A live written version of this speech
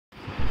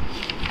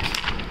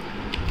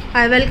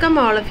I welcome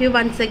all of you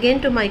once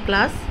again to my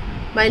class.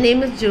 My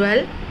name is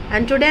Jewel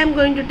and today I am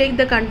going to take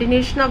the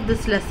continuation of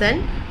this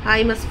lesson,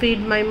 I Must Feed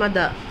My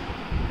Mother.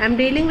 I am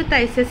dealing with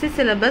Icsc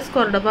syllabus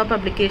Cordova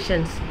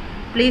publications.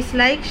 Please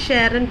like,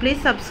 share and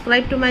please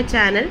subscribe to my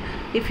channel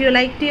if you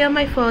like to hear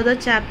my further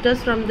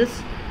chapters from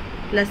this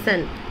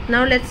lesson.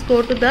 Now let's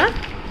go to the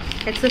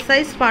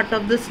exercise part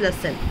of this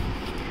lesson.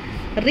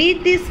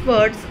 Read these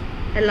words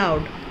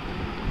aloud.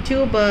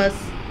 Tubers,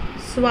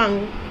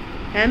 swung,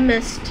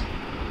 amidst,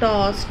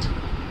 tossed,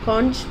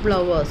 conch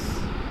blowers.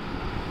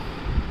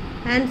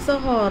 Answer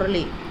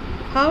orally.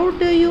 How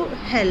do you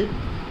help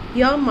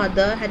your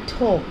mother at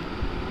home?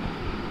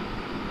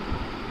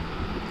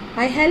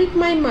 I help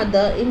my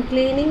mother in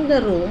cleaning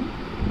the room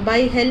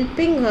by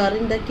helping her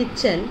in the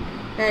kitchen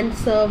and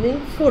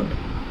serving food.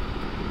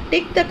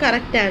 Tick the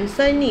correct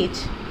answer in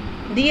each.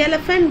 The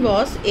elephant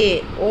was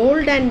A.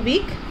 Old and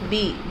weak.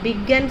 B.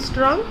 Big and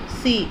strong.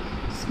 C.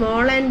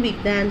 Small and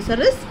weak. The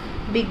answer is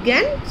big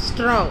and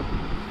strong.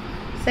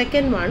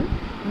 Second one.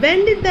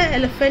 When did the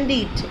elephant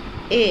eat?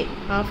 A.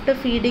 After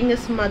feeding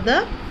his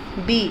mother.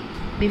 B.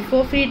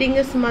 Before feeding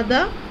his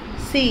mother.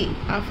 C.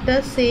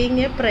 After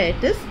saying a prayer.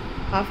 It is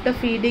after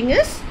feeding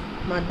his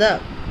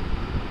mother.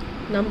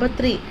 Number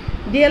 3.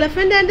 The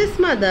elephant and his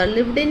mother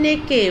lived in a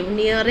cave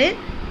near a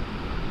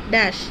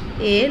dash.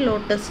 A.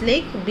 Lotus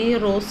lake. B.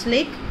 Rose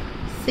lake.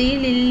 C.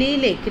 Lily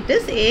lake. It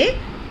is A.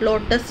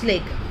 Lotus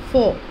lake.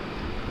 4.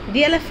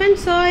 The elephant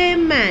saw a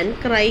man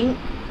crying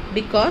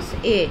because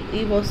A.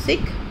 He was sick.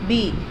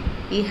 B.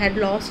 He had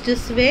lost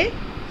his way.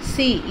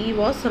 C. He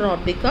was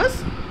robbed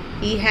because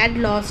he had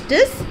lost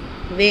his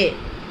way.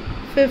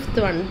 Fifth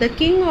one. The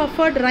king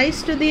offered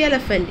rice to the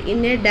elephant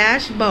in a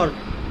dash bowl.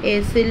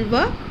 A.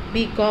 Silver.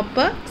 B.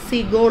 Copper.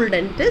 C.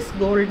 Golden. It is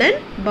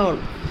golden bowl.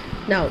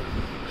 Now,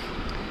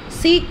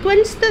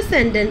 sequence the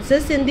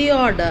sentences in the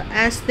order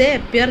as they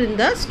appear in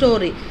the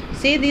story.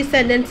 See, these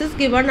sentences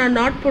given are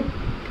not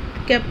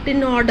kept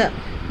in order.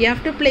 You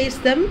have to place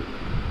them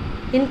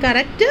in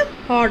correct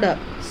order.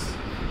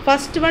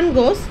 First one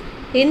goes,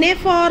 in a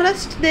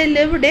forest there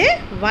lived a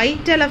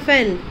white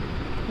elephant.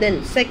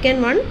 Then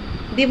second one,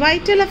 the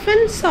white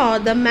elephant saw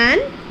the man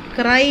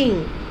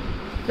crying.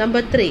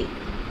 Number 3,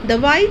 the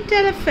white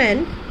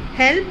elephant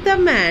helped the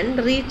man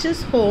reach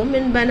his home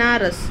in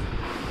Banaras.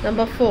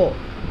 Number 4,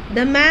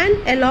 the man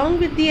along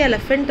with the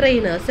elephant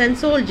trainers and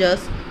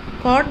soldiers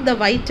caught the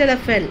white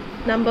elephant.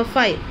 Number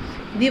 5,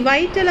 the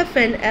white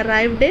elephant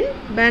arrived in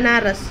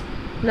Banaras.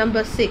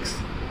 Number 6,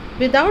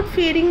 without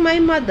feeding my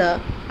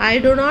mother, I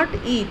do not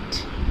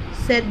eat,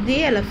 said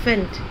the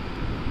elephant.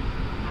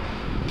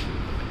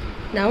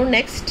 Now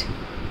next,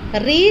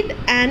 read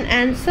and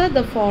answer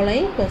the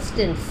following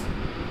questions.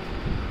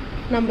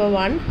 Number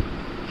 1,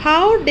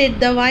 how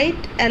did the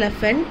white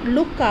elephant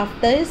look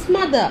after his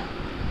mother?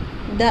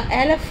 The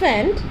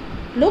elephant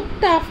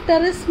looked after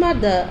his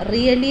mother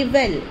really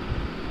well.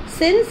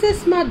 Since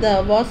his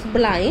mother was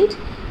blind,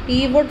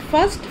 he would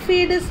first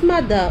feed his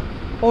mother,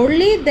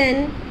 only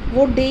then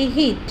would he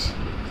eat.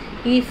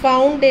 He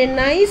found a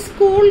nice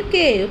cool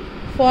cave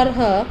for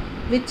her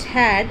which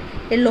had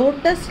a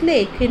lotus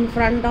lake in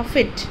front of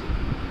it.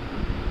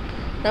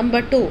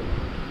 Number 2.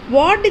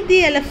 What did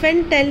the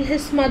elephant tell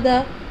his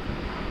mother?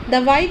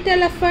 The white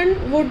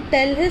elephant would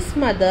tell his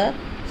mother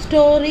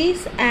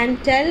stories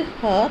and tell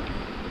her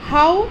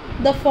how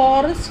the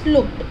forest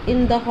looked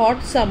in the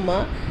hot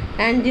summer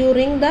and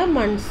during the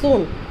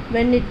monsoon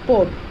when it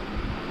poured.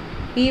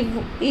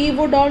 He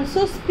would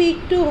also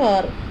speak to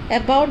her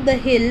about the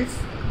hills,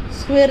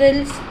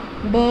 squirrels,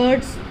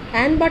 birds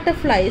and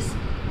butterflies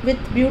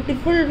with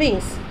beautiful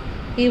wings.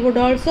 He would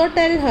also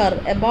tell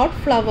her about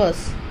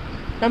flowers.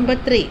 Number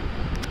 3.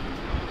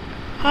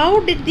 How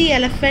did the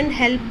elephant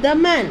help the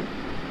man?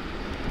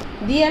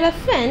 The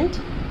elephant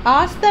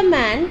asked the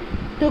man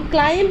to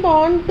climb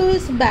onto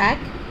his back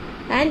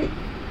and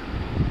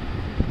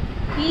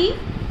he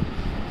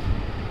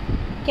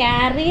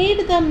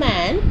carried the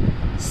man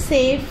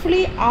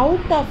safely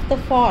out of the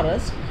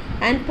forest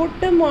and put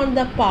him on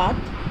the path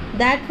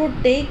that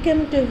would take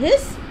him to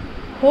his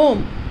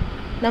home.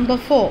 Number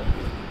 4.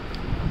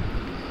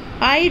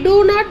 I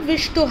do not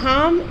wish to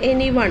harm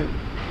anyone.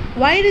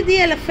 Why did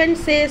the elephant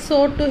say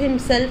so to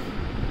himself?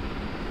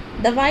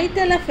 The white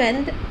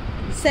elephant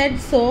said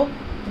so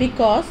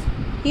because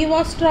he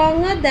was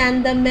stronger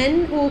than the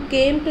men who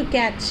came to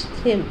catch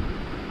him.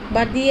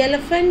 But the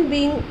elephant,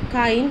 being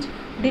kind,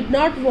 did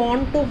not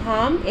want to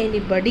harm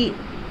anybody.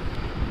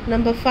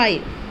 Number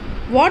 5.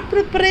 What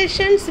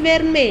preparations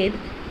were made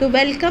to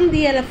welcome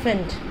the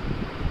elephant?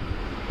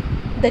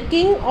 The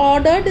king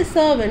ordered his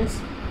servants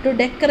to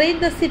decorate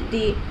the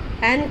city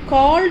and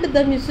called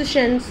the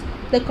musicians,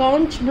 the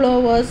conch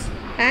blowers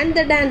and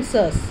the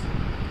dancers.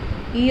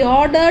 He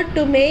ordered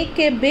to make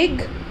a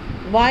big,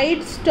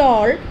 wide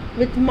stall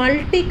with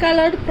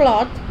multicolored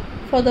cloth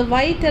for the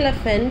white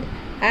elephant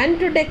and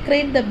to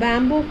decorate the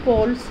bamboo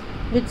poles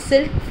with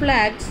silk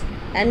flags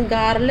and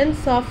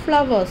garlands of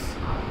flowers.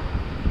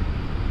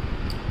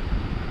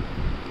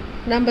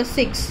 Number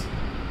 6.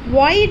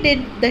 Why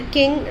did the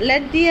king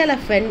let the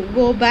elephant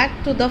go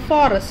back to the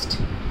forest?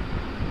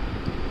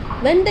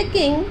 When the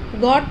king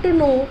got to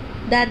know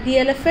that the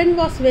elephant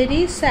was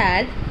very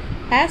sad,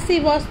 as he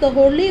was the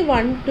only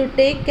one to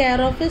take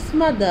care of his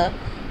mother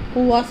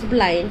who was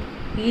blind,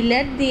 he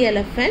let the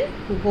elephant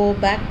go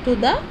back to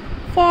the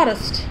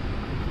forest.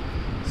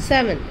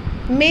 7.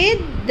 May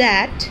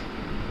that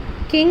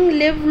king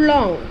live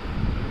long.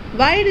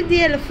 Why did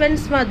the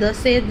elephant's mother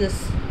say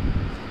this?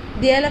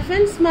 The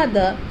elephant's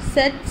mother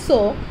said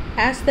so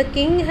as the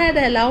king had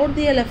allowed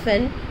the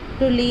elephant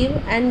to leave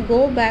and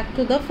go back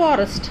to the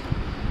forest.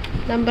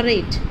 Number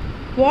 8.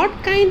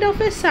 What kind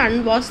of a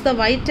son was the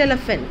white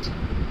elephant?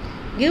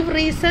 Give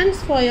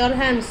reasons for your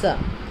answer.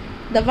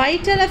 The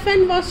white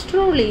elephant was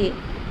truly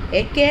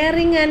a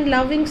caring and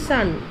loving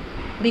son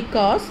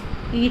because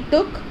he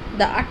took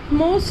the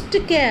utmost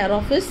care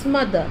of his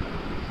mother.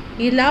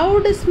 He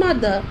loved his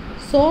mother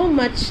so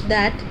much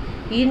that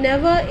he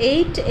never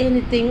ate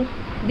anything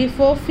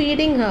before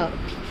feeding her.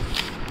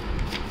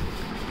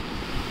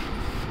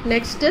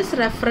 Next is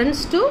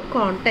reference to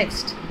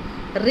context.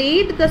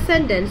 Read the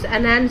sentence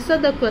and answer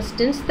the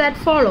questions that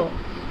follow.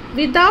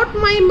 Without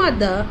my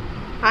mother,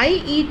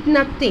 I eat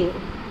nothing.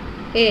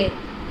 A.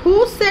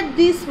 Who said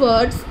these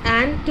words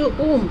and to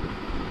whom?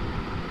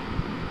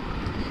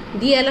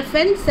 The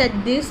elephant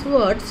said these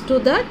words to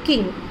the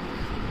king.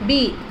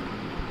 B.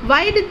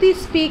 Why did the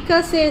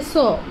speaker say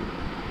so?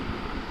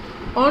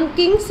 On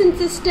king's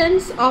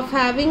insistence of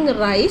having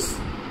rice,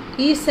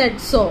 he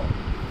said so.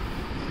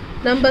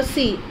 Number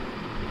C.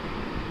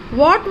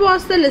 What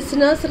was the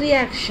listener's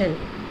reaction?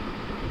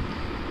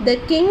 The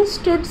king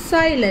stood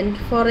silent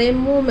for a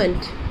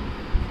moment.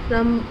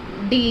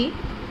 D.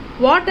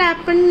 What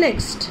happened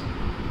next?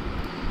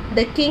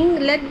 The king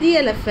let the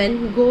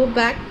elephant go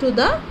back to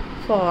the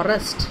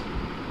forest.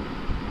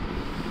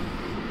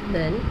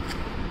 Then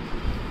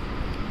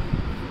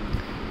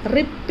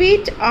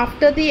repeat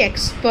after the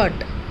expert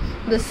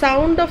the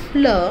sound of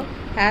L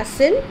as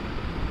in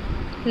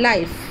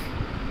life,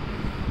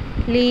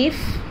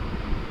 leaf,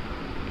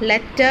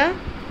 letter,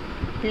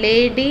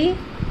 lady,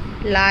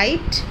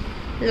 light,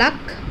 luck,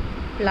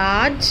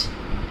 large,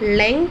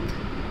 length,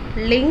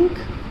 link,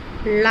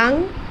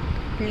 lung,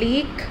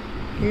 leak,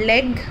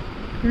 leg,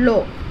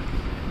 low.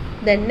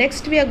 Then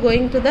next we are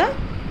going to the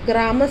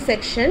grammar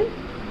section,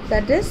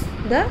 that is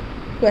the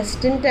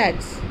question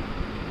tags.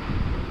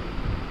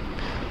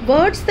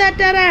 Words that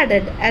are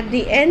added at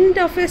the end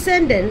of a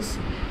sentence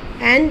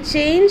and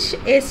change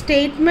a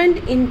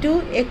statement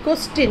into a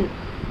question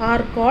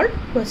are called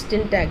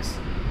question tags.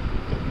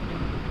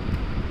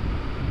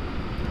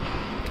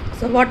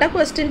 So what are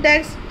question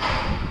tags?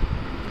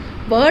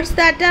 Words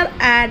that are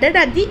added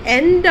at the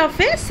end of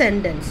a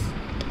sentence.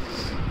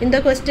 In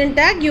the question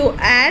tag, you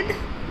add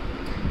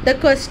the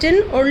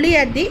question only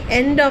at the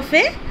end of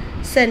a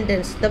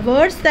sentence. The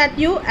words that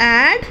you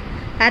add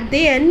at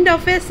the end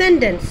of a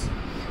sentence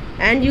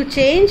and you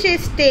change a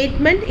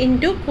statement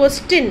into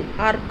question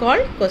are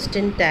called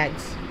question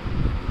tags.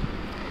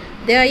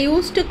 They are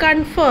used to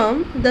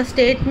confirm the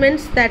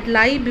statements that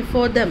lie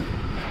before them.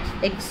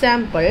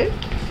 Example: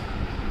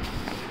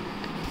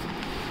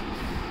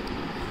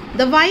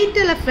 the white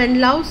elephant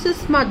loves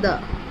his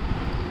mother.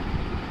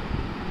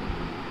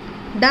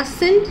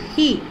 Doesn't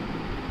he?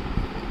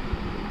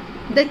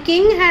 The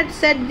king had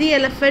set the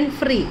elephant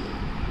free.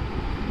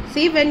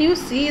 See, when you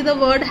see the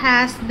word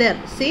has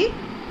there, see,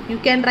 you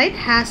can write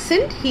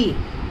hasn't he.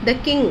 The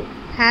king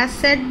has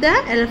set the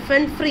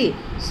elephant free.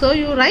 So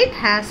you write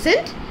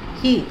hasn't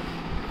he.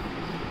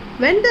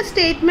 When the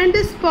statement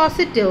is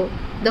positive,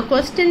 the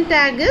question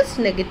tag is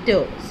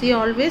negative. See,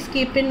 always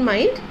keep in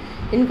mind,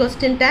 in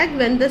question tag,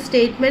 when the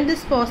statement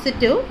is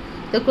positive,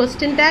 the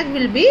question tag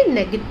will be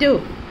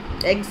negative.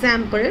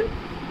 Example: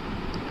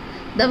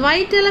 the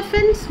white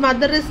elephant's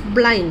mother is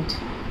blind.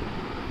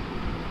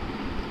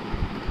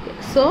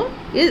 So,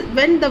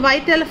 when the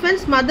white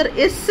elephant's mother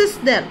is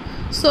there,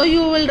 so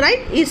you will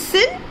write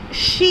isn't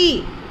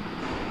she.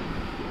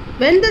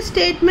 When the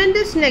statement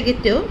is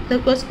negative, the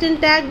question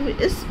tag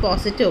is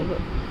positive.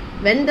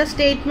 When the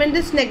statement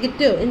is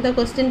negative, in the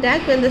question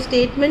tag, when the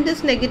statement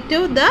is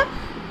negative, the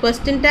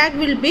question tag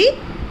will be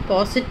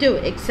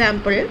positive.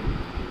 Example: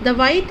 the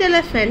white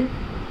elephant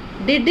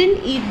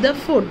didn't eat the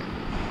food.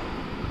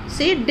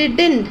 See,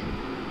 didn't.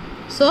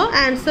 So,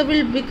 answer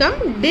will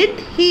become did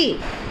he.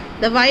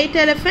 The white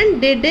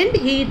elephant didn't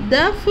eat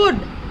the food.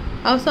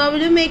 So, how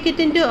will you make it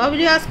into, how will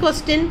you ask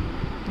question?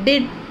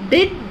 Did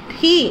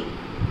he?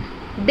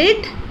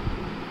 Did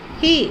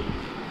he?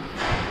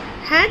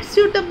 Add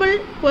suitable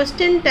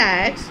question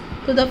tags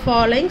to the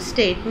following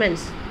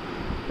statements.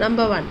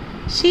 Number 1.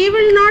 She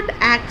will not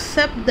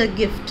accept the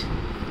gift.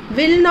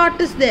 Will not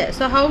is there.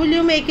 So, how will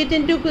you make it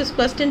into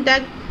question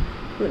tag?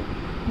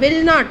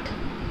 Will not.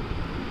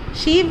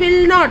 She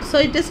will not. So,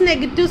 it is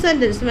negative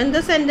sentence. When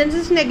the sentence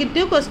is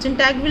negative, question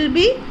tag will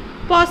be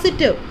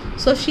positive.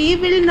 So, she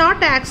will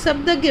not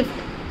accept the gift.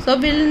 So,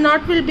 will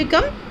not will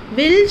become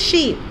will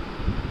she.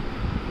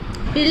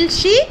 Will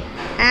she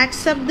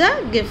accept the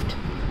gift?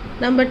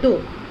 Number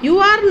 2. You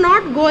are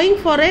not going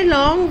for a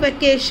long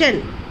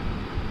vacation.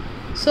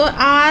 So,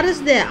 are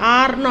is there.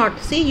 Are not.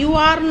 See, you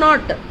are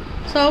not.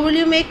 So, how will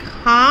you make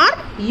Are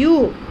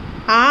you?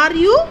 Are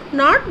you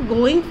not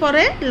going for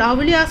a, how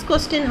will you ask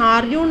question?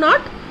 Are you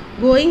not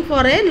going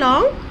for a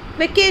long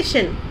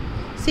vacation?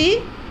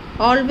 See,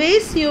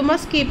 always you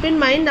must keep in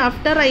mind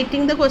after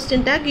writing the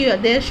question tag,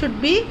 there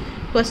should be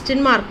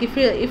question mark.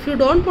 If you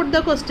don't put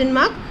the question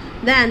mark,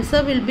 the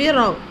answer will be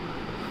wrong.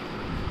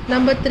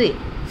 Number 3.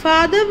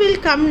 Father will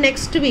come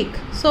next week.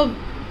 So,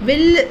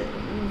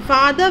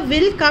 father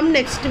will come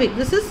next week.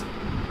 This is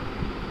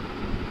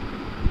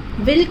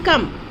will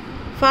come.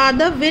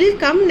 Father will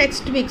come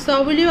next week. So,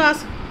 how will you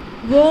ask?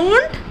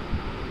 Won't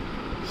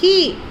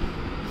he?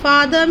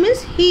 Father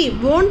means he.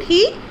 Won't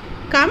he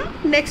come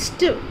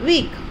next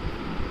week?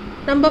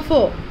 Number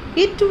 4.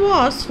 It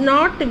was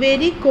not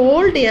very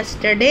cold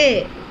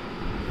yesterday.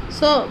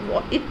 So,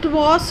 it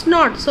was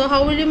not. So,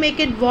 how will you make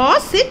it?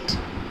 Was it?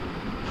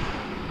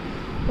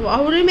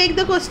 How will you make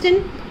the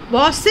question?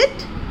 Was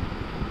it?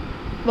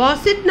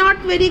 Was it not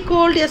very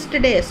cold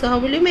yesterday? So, how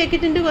will you make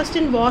it into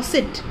question? Was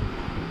it?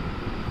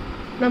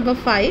 Number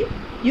 5.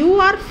 You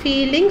are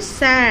feeling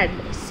sad.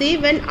 See,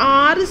 when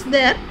are is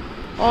there,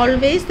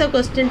 always the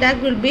question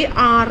tag will be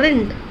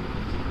aren't.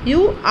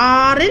 You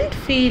aren't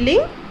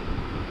feeling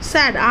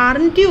sad.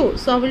 Aren't you?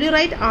 So, how will you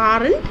write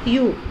aren't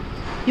you?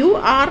 You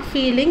are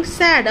feeling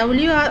sad. How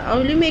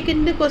will you make it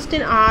into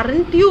question?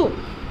 Aren't you?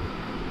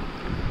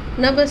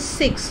 Number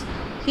 6.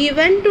 He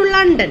went to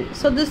London.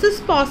 So, this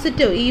is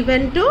positive. He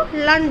went to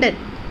London.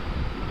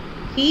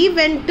 He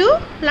went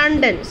to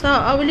London. So,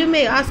 how will you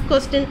ask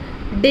question?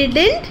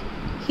 Didn't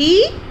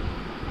he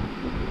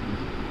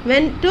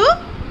went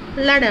to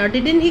London?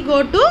 Didn't he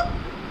go to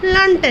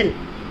London?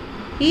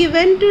 He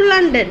went to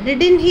London.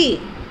 Didn't he?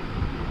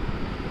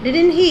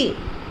 Didn't he?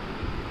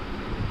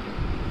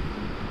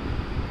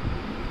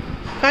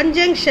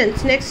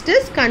 Conjunctions. Next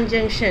is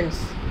conjunctions.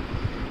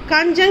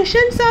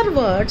 Conjunctions are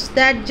words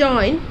that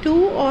join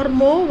two or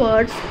more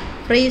words,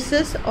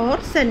 phrases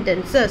or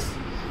sentences.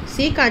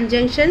 See,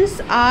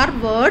 conjunctions are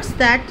words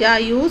that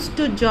are used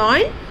to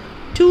join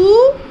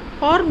two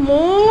or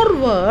more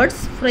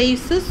words,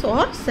 phrases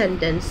or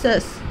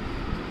sentences.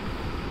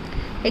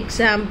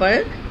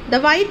 Example, the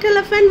white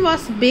elephant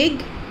was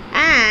big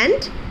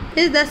and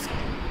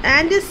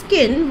his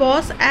skin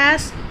was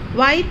as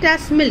white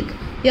as milk.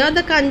 Here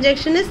the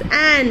conjunction is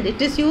and.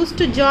 It is used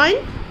to join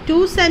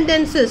two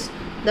sentences.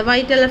 The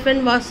white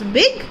elephant was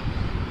big,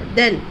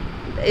 then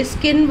his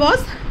skin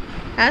was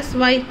as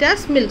white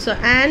as milk. So,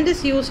 and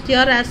is used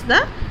here as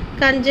the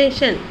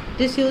conjunction.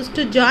 It is used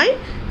to join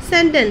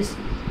sentence.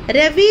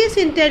 Ravi is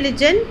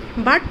intelligent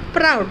but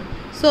proud.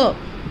 So,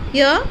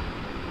 here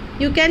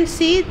you can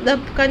see the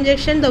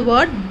conjunction, the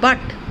word but.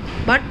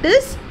 But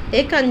is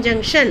a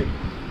conjunction.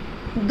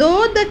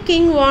 Though the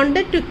king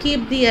wanted to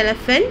keep the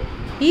elephant,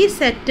 he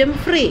set him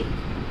free.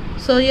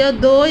 So, here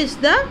though is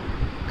the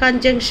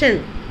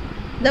conjunction.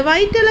 The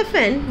white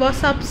elephant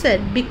was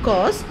upset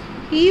because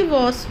he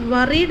was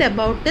worried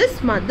about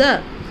his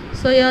mother.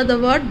 So, here the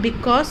word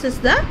because is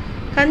the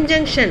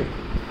conjunction.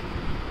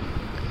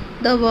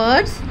 The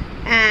words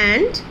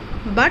and,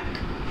 but,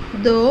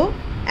 though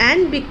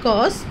and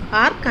because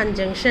are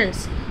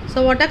conjunctions.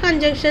 So, what are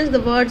conjunctions?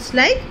 The words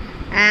like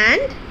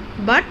and,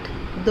 but,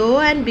 though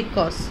and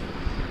because.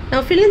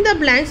 Now, fill in the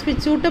blanks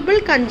with suitable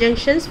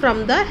conjunctions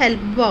from the help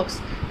box.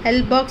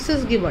 Help box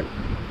is given.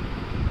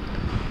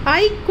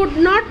 I could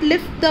not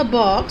lift the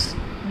box,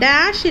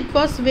 dash it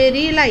was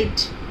very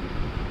light.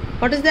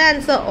 What is the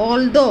answer?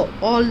 Although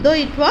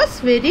it was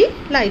very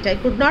light. I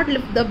could not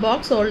lift the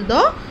box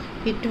although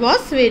it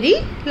was very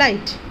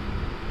light.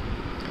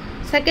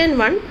 Second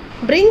one,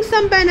 bring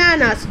some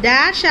bananas,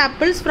 dash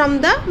apples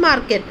from the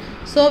market.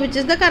 So, which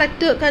is the correct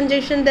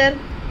conjunction there?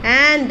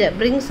 And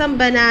bring some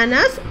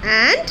bananas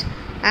and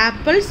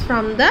apples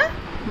from the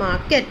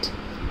market.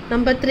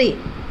 Number 3,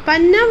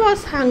 Panna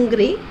was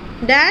hungry,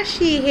 dash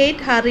he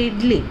ate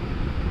hurriedly.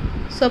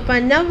 So,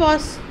 Panna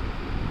was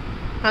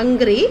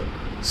hungry,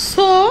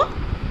 so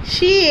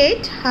she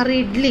ate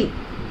hurriedly.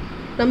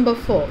 Number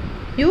 4,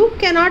 you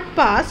cannot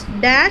pass,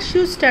 dash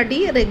you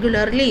study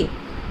regularly.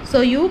 So,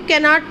 you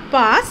cannot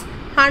pass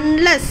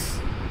unless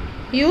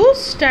you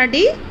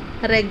study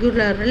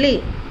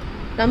regularly.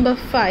 Number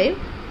 5,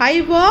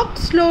 I walked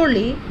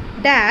slowly,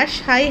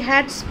 dash I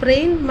had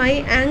sprained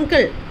my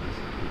ankle.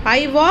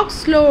 I walked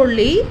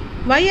slowly.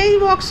 Why I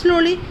walked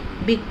slowly?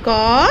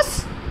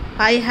 Because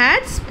I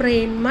had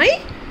sprained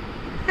my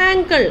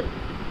ankle.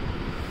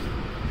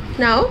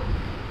 Now,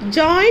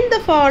 join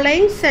the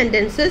following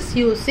sentences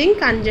using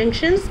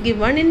conjunctions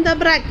given in the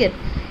bracket.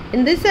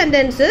 In these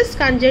sentences,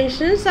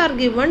 conjunctions are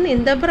given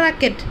in the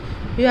bracket.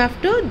 You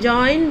have to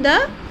join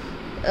the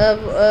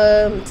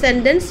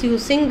sentence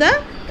using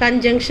the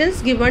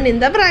conjunctions given in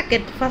the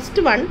bracket.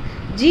 First one,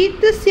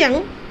 Jeet is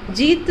young,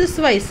 Jeet is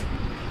wise.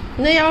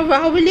 Now,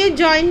 how will you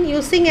join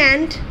using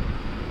and?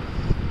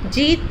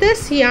 Jeet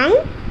is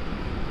young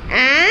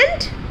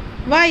and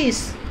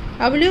wise.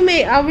 How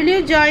will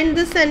you join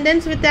this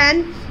sentence with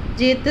and?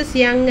 Jeet is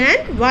young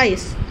and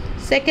wise.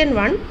 Second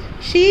one,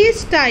 she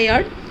is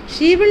tired.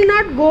 She will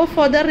not go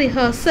for the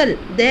rehearsal.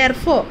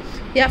 Therefore,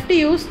 you have to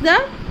use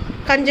the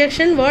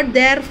conjunction word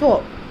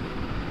therefore.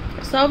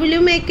 So how will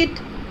you make it?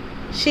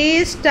 She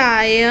is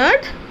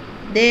tired,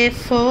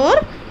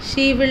 therefore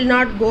she will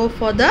not go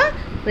for the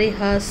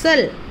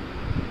rehearsal.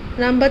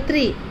 Number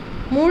 3.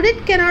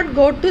 Mudit cannot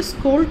go to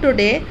school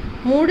today.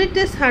 Mudit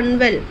is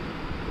unwell.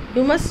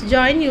 You must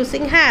join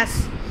using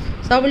has.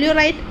 So how will you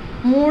write?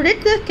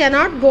 Mudit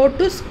cannot go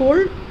to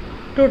school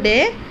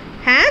today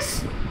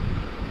as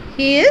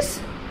he is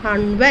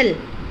unwell.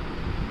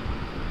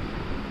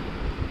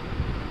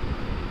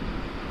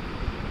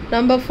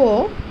 Number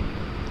 4.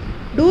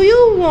 Do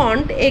you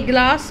want a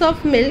glass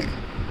of milk?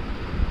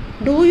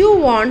 Do you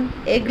want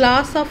a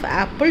glass of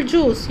apple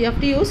juice? You have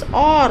to use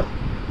or.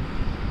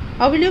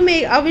 How will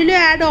you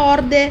add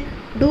or there?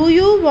 Do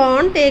you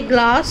want a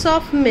glass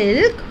of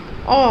milk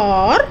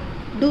or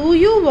do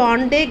you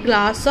want a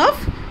glass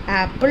of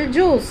apple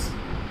juice?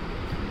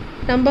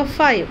 Number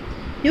 5.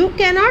 You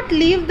cannot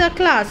leave the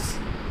class.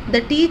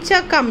 The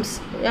teacher comes.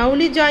 How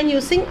will you join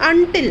using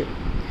until?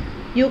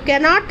 You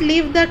cannot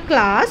leave the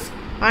class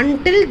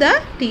until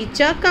the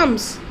teacher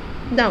comes.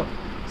 Now,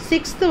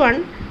 6th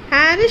one.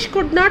 Harish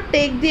could not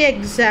take the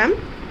exam.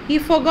 He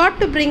forgot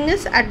to bring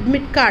his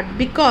admit card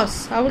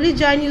because. How will you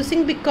join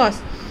using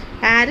because?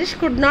 Harish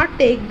could not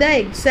take the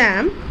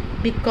exam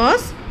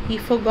because he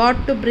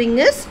forgot to bring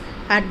his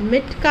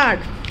admit card.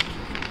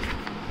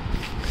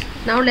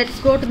 Now let's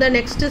go to the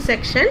next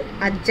section,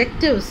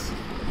 adjectives.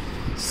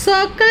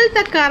 Circle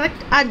the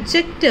correct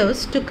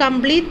adjectives to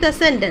complete the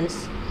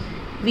sentence.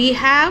 We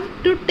have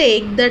to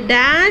take the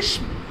dash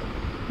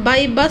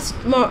bus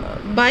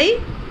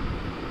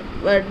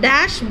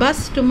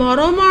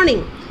tomorrow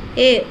morning.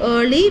 A.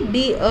 Early.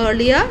 B.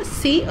 Earlier.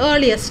 C.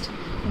 Earliest.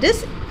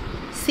 This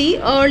C.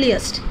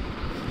 Earliest.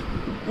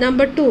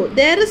 Number 2.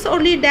 There is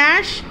only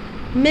dash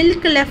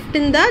milk left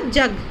in the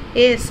jug.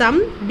 A.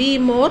 Some. B.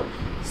 More.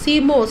 C.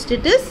 Most.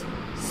 It is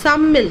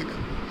some milk.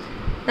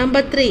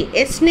 Number 3.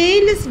 A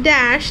snail is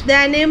dash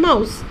than a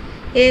mouse.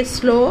 A.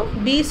 Slow.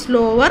 B.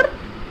 Slower.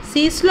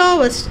 C.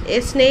 Slowest.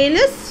 A snail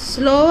is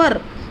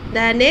slower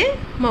than a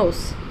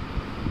mouse.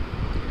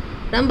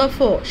 Number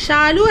 4.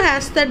 Shalu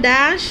has the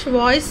dash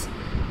voice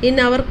in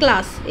our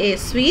class. A.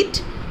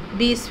 Sweet.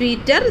 B.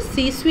 Sweeter.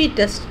 C.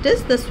 Sweetest. It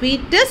is the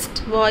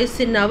sweetest voice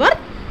in our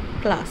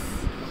class.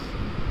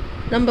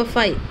 Number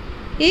 5.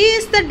 He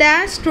is the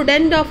dash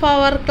student of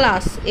our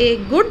class. A.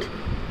 Good.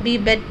 B.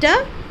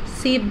 Better.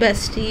 C.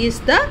 Best. He is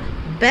the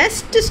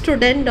best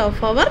student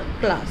of our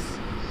class.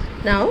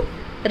 Now,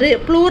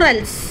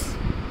 plurals.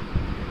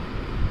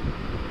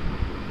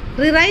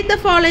 Rewrite the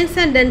following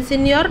sentence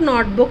in your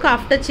notebook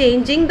after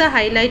changing the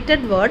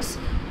highlighted words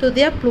to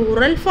their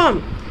plural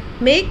form.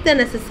 Make the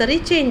necessary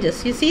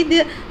changes. You see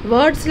the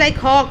words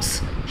like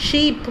ox,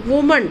 sheep,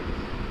 woman,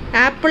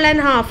 apple and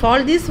half.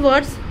 All these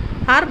words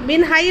are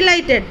been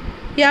highlighted.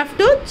 You have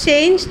to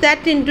change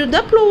that into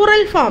the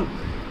plural form.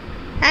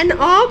 An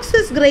ox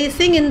is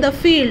grazing in the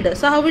field.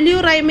 So how will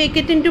you make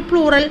it into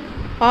plural?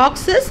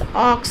 Ox is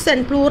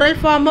oxen. Plural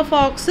form of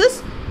ox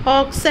is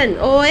oxen.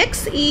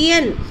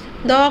 O-X-E-N.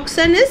 The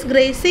oxen is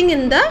grazing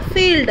in the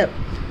field.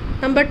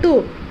 Number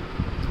 2.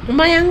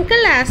 My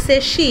uncle has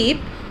a sheep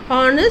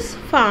on his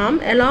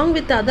farm along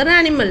with other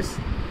animals.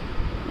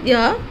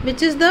 Yeah,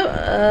 which is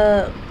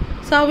the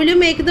so how will you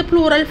make the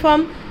plural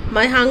form?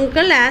 My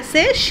uncle has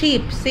a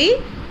sheep.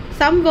 See,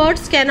 some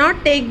words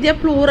cannot take their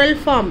plural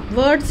form.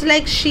 Words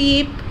like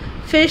sheep,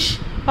 fish,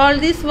 all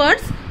these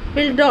words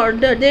will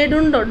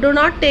do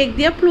not take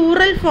their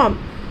plural form.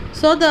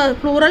 So the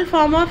plural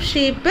form of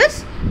sheep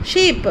is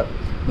sheep.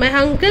 My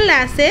uncle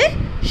has a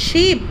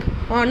sheep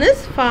on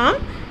his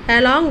farm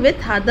along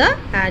with other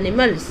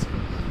animals.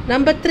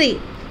 Number 3.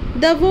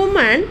 The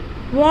woman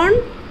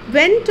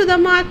went to the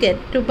market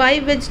to buy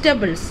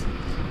vegetables.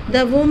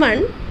 The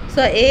woman,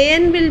 so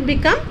A-N will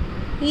become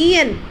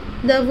E-N.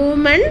 The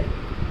woman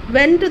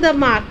went to the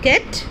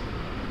market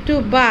to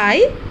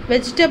buy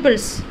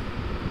vegetables.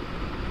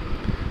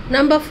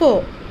 Number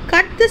 4.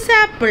 Cut this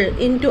apple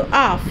into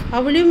half.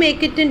 How will you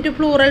make it into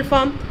plural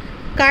form?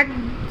 Cut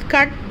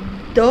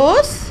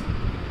those.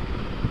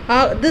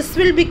 This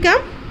will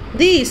become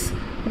these.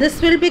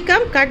 This will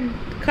become cut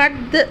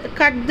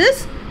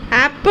this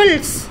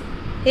apples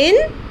in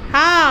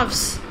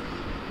halves.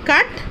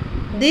 Cut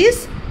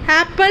these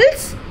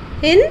apples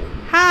in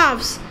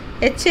halves.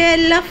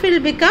 HALF will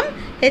become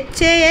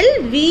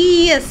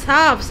HALVES,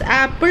 halves.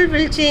 Apple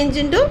will change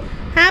into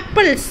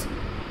apples.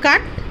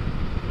 Cut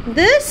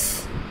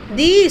this,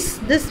 these.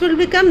 This will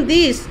become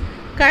these.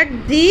 Cut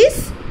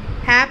these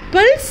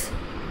apples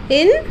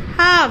in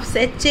halves.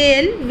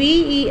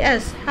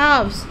 HALVES,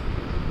 halves.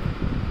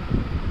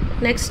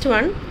 Next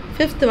one,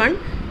 5th one.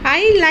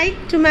 I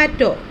like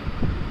tomato.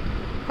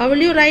 How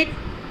will you write?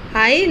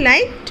 I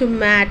like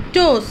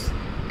tomatoes.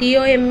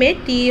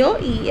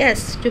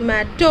 TOMATOES,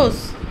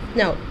 tomatoes.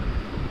 Now,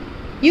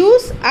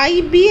 use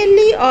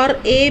IBLE or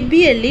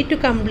ABLE to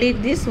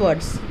complete these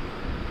words.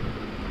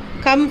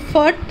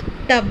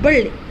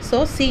 Comfortable.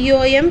 So,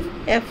 COMFORTABLE,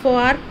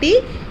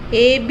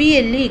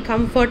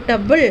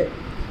 comfortable.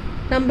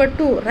 Number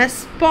 2,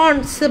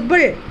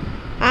 responsible.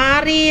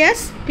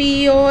 RESPONSIBLE,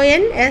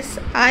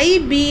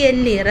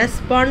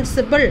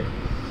 responsible.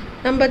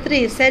 Number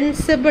 3,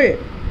 sensible.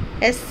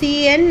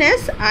 SENSIBLE,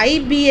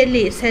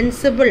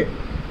 sensible.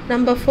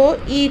 Number 4,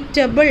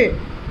 eatable.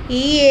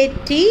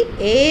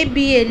 EATABLE,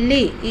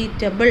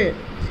 eatable.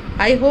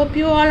 I hope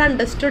you all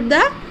understood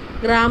the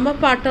grammar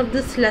part of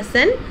this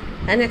lesson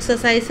and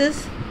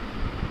exercises.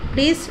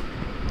 Please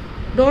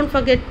don't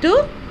forget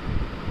to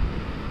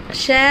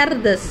share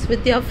this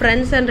with your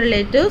friends and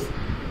relatives,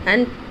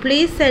 and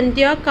please send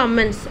your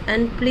comments,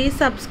 and please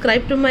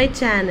subscribe to my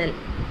channel.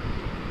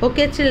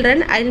 Okay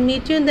children, I'll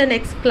meet you in the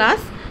next class.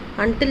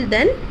 Until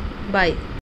then, bye.